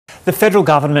The federal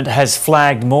government has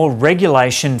flagged more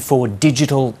regulation for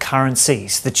digital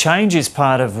currencies. The change is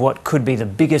part of what could be the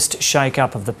biggest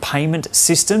shake-up of the payment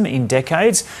system in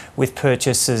decades, with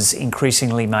purchases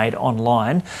increasingly made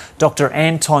online. Dr.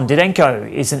 Anton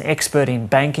Didenko is an expert in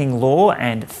banking law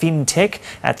and fintech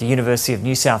at the University of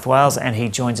New South Wales, and he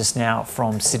joins us now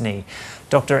from Sydney.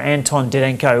 Dr. Anton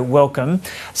Didenko, welcome.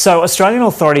 So Australian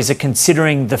authorities are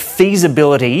considering the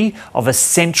feasibility of a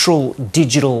central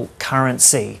digital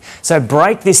currency. So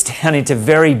break this down into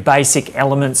very basic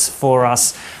elements for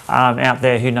us out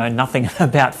there who know nothing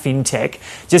about fintech.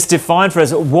 Just define for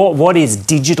us what is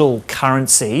digital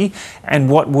currency and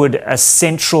what would a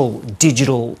central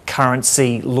digital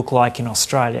currency look like in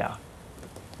Australia?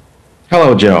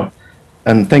 Hello, Joe.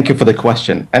 And thank you for the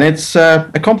question. And it's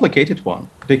a complicated one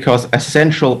because a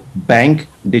central bank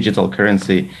digital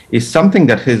currency is something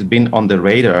that has been on the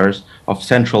radars of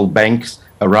central banks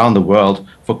around the world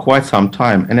for quite some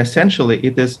time. And essentially,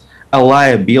 it is a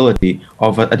liability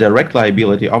of a direct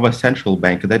liability of a central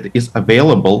bank that is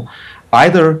available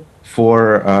either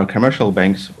for commercial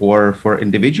banks or for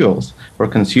individuals, for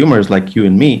consumers like you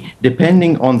and me,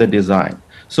 depending on the design.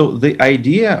 So the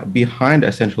idea behind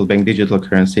a central bank digital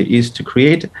currency is to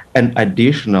create an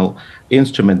additional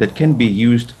instrument that can be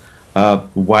used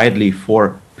widely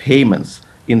for payments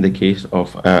in the case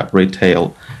of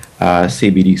retail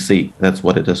CBDC. That's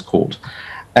what it is called.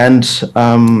 And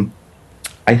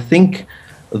I think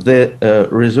the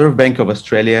Reserve Bank of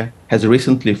Australia has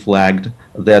recently flagged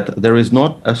that there is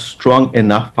not a strong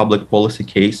enough public policy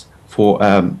case for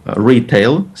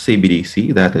retail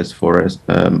CBDC, that is for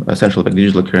a central bank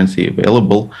digital currency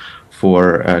available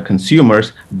for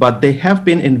consumers, but they have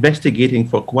been investigating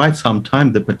for quite some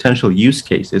time the potential use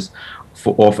cases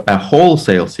of a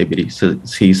wholesale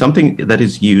CBDC, something that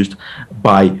is used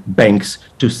by banks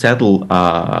to settle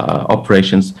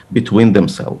operations between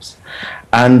themselves.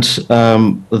 And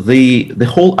the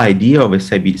whole idea of a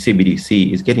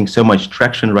CBDC is getting so much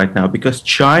traction right now because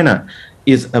China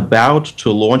is about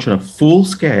to launch on a full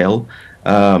scale,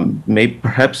 maybe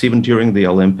perhaps even during the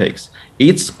Olympics,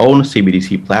 its own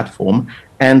CBDC platform,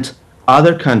 and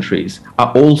other countries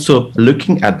are also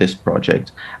looking at this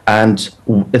project and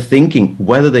thinking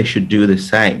whether they should do the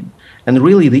same. And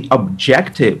really the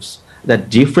objectives that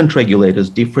different regulators,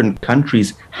 different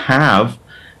countries have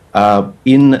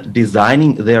in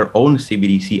designing their own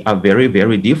CBDC are very,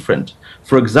 very different.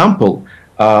 For example,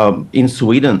 in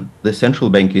Sweden, the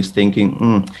central bank is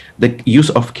thinking the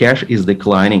use of cash is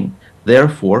declining.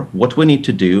 Therefore, what we need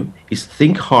to do is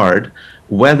think hard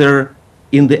whether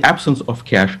in the absence of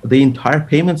cash, the entire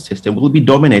payment system will be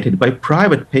dominated by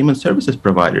private payment services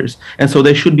providers. And so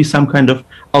there should be some kind of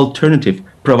alternative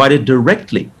provided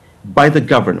directly by the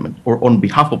government or on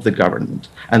behalf of the government.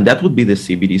 And that would be the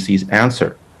CBDC's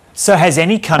answer. So has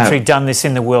any country done this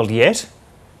in the world yet?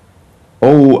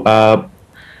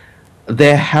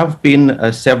 There have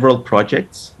been several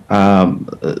projects.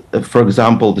 For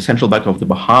example, the Central Bank of the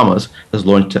Bahamas has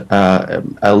launched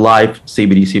a live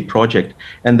CBDC project.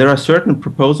 And there are certain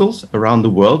proposals around the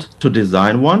world to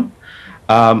design one.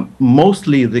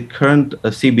 Mostly the current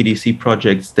CBDC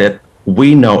projects that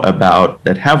we know about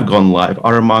that have gone live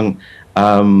are among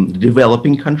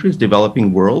developing countries,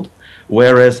 developing world,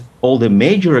 whereas all the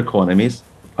major economies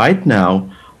right now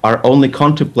are only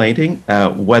contemplating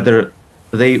whether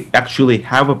they actually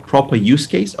have a proper use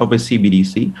case of a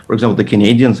CBDC. For example, the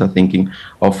Canadians are thinking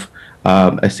of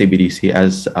a CBDC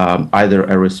as either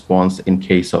a response in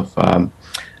case of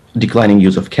declining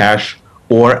use of cash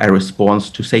or a response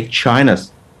to, say,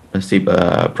 China's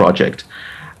project.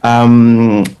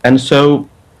 And so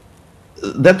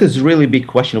that is really a big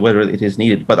question whether it is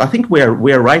needed. But I think we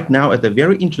are right now at a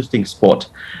very interesting spot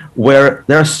where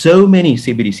there are so many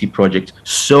CBDC projects,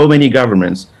 so many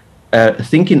governments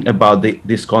thinking about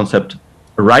this concept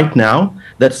right now,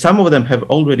 that some of them have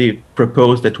already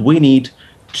proposed that we need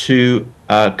to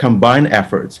combine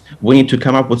efforts. We need to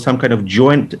come up with some kind of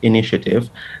joint initiative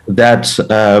that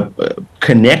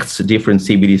connects different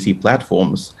CBDC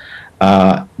platforms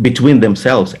between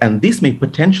themselves. And this may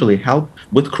potentially help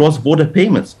with cross-border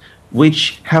payments,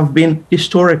 which have been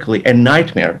historically a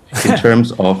nightmare in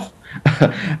terms of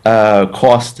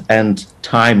cost and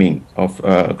timing of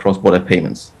cross-border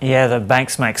payments. Yeah, the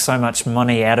banks make so much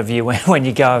money out of you when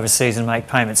you go overseas and make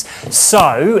payments.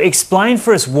 So explain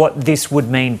for us what this would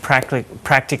mean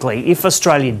practically if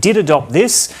Australia did adopt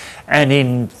this and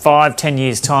in 5, 10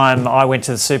 years' time, I went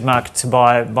to the supermarket to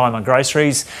buy my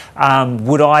groceries,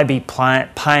 would I be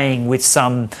paying with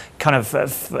some kind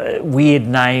of weird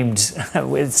named,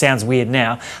 it sounds weird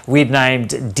now, weird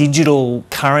named digital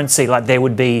currency, like there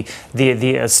would be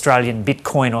the Australian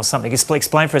Bitcoin or something?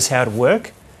 Explain for us how it would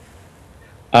work.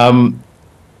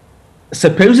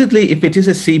 Supposedly, if it is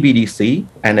a CBDC,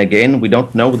 and again, we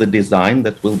don't know the design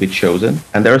that will be chosen,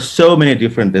 and there are so many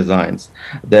different designs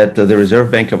that the Reserve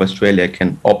Bank of Australia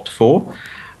can opt for.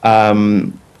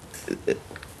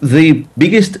 The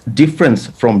biggest difference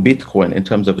from Bitcoin in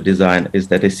terms of design is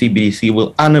that a CBDC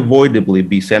will unavoidably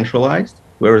be centralized,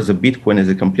 whereas a Bitcoin is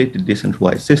a completely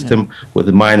decentralized system with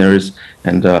the miners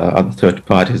and other third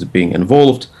parties being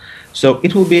involved. So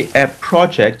it will be a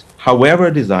project,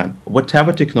 however designed,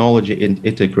 whatever technology it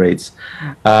integrates,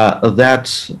 that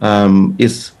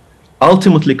is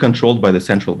ultimately controlled by the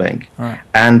central bank. Right.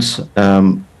 And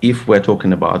if we're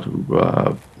talking about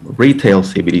retail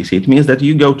CBDC, it means that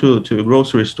you go to a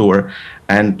grocery store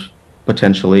and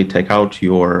potentially take out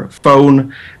your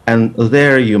phone, and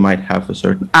there you might have a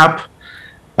certain app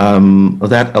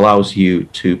that allows you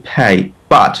to pay.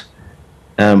 But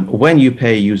when you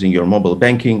pay using your mobile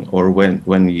banking, or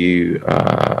when you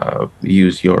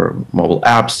use your mobile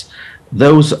apps,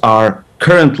 those are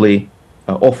currently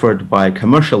offered by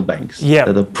commercial banks,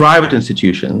 the private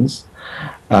institutions,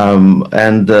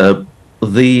 and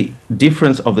the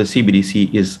difference of the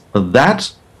CBDC is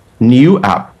that new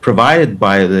app provided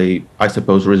by the, I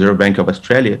suppose, Reserve Bank of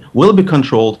Australia will be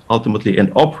controlled ultimately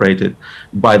and operated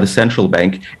by the central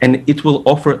bank, and it will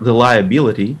offer the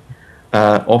liability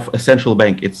of a central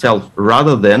bank itself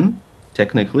rather than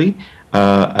technically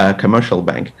a commercial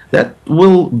bank. That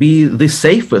will be the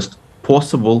safest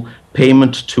possible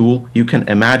payment tool you can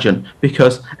imagine,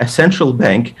 because a central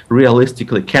bank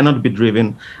realistically cannot be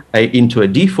driven into a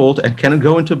default and cannot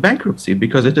go into bankruptcy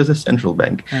because it is a central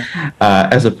bank,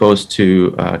 as opposed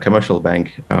to a commercial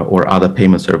bank or other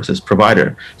payment services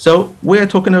provider. So we're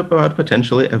talking about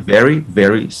potentially a very,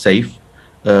 very safe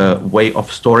way of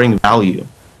storing value.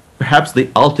 Perhaps the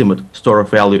ultimate store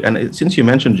of value. And since you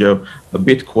mentioned, Joe,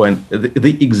 Bitcoin,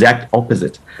 the exact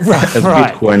opposite. As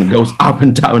Bitcoin goes up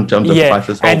and down in terms of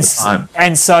prices all the time.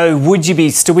 And so would you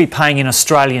still be paying in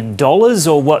Australian dollars,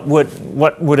 or what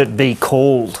would it be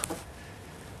called?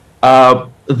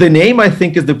 The name, I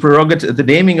think, is the prerogative. The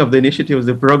naming of the initiative is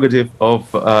the prerogative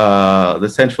of the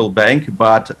central bank.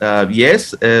 But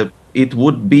yes, it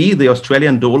would be the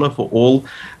Australian dollar for all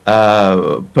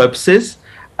purposes.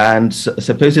 And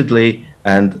supposedly,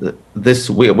 and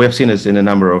this we have seen this in a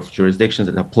number of jurisdictions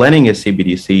that are planning a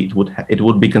CBDC, it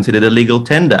would be considered a legal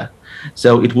tender.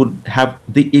 So it would have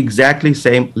the exactly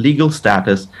same legal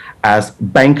status as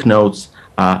banknotes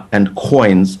and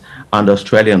coins under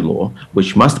Australian law,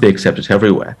 which must be accepted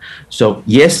everywhere. So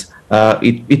yes,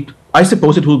 I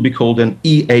suppose it would be called an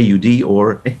EAUD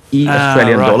or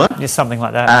E-Australian dollar. Yeah, something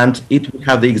like that. And it would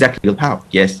have the exact legal power.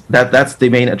 Yes, that's the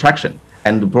main attraction,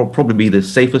 and probably be the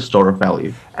safest store of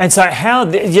value. And so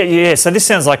so this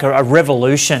sounds like a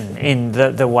revolution in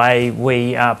the way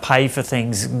we pay for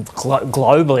things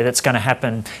globally that's going to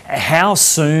happen. How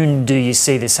soon do you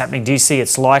see this happening? Do you see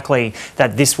it's likely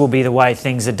that this will be the way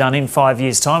things are done in 5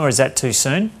 years' time, or is that too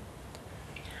soon?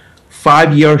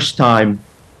 5 years' time,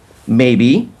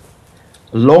 maybe.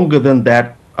 Longer than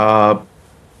that,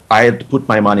 I'd put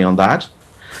my money on that.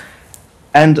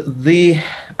 And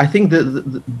I think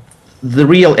the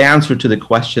real answer to the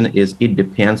question is it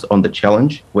depends on the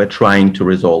challenge we're trying to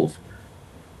resolve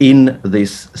in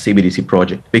this CBDC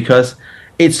project, because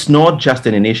it's not just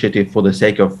an initiative for the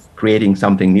sake of creating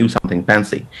something new, something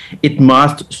fancy. It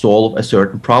must solve a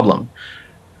certain problem.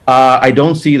 I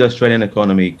don't see the Australian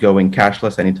economy going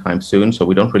cashless anytime soon, so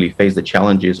we don't really face the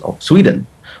challenges of Sweden.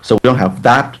 So we don't have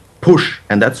that push,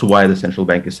 and that's why the central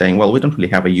bank is saying, well, we don't really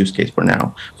have a use case for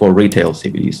now for retail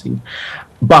CBDC.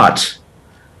 But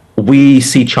we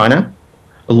see China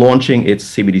launching its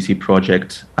CBDC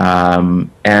project,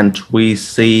 and we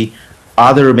see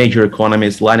other major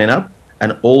economies lining up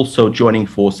and also joining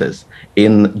forces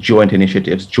in joint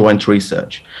initiatives, joint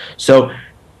research. So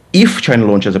if China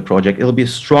launches a project, it'll be a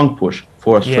strong push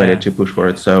for Australia to push for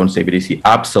its own CBDC,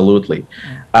 absolutely.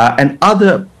 And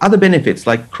other benefits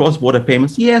like cross-border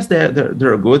payments, yes, they're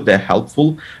good, they're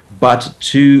helpful, but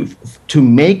to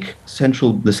make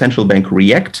the central bank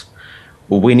react,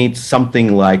 we need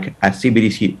something like a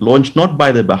CBDC launched not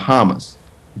by the Bahamas,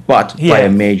 but by a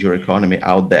major economy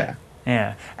out there.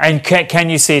 Yeah, and can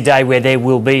you see a day where there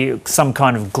will be some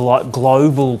kind of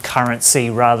global currency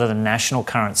rather than national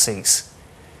currencies?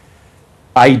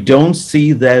 I don't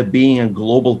see there being a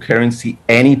global currency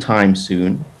anytime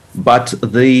soon. But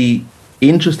the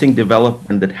interesting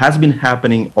development that has been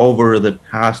happening over the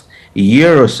past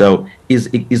year or so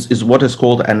is what is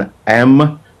called an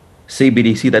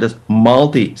CBDC, that is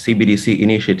multi-CBDC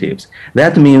initiatives.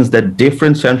 That means that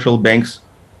different central banks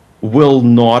will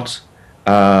not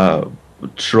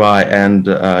try and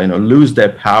lose their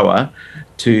power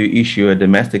to issue a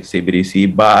domestic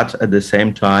CBDC, but at the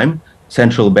same time,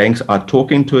 central banks are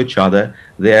talking to each other.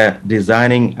 They're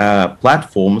designing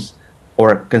platforms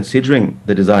or considering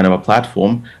the design of a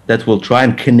platform that will try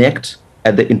and connect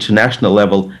at the international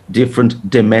level different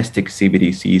domestic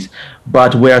CBDCs.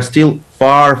 But we are still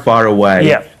far, far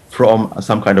away from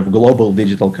some kind of global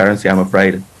digital currency, I'm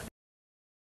afraid.